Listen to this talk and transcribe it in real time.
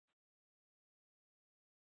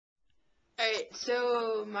Alright,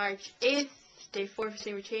 so March 8th, day 4 for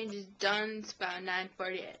Stink4Change is done. It's about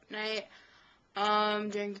 9:40 at night.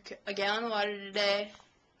 Drank a gallon of water today.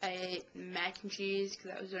 I ate mac and cheese because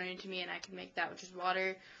that was donated to me and I could make that with just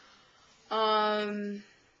water.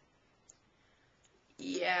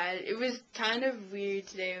 Yeah, it was kind of weird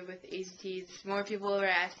today with ACTs. More people were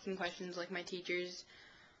asking questions like my teachers.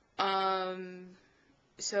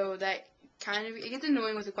 So that kind of, it gets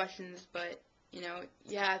annoying with the questions, but you know,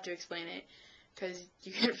 you have to explain it because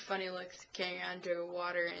you get funny looks carrying around a jug of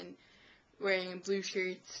water and wearing blue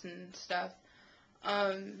shirts and stuff.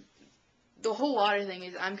 The whole water thing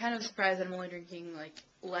is, I'm kind of surprised that I'm only drinking like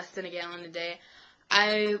less than a gallon a day.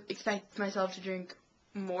 I expect myself to drink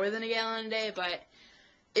more than a gallon a day, but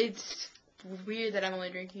it's weird that I'm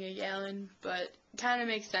only drinking a gallon, but it kind of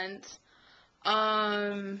makes sense.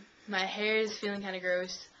 My hair is feeling kind of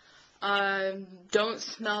gross. Don't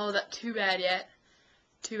smell that too bad yet.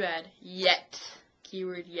 Too bad. Yet.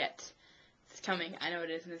 Keyword yet. It's coming. I know it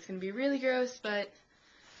is, and it's going to be really gross, but,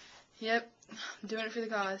 yep, I'm doing it for the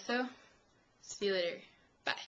cause, so, see you later.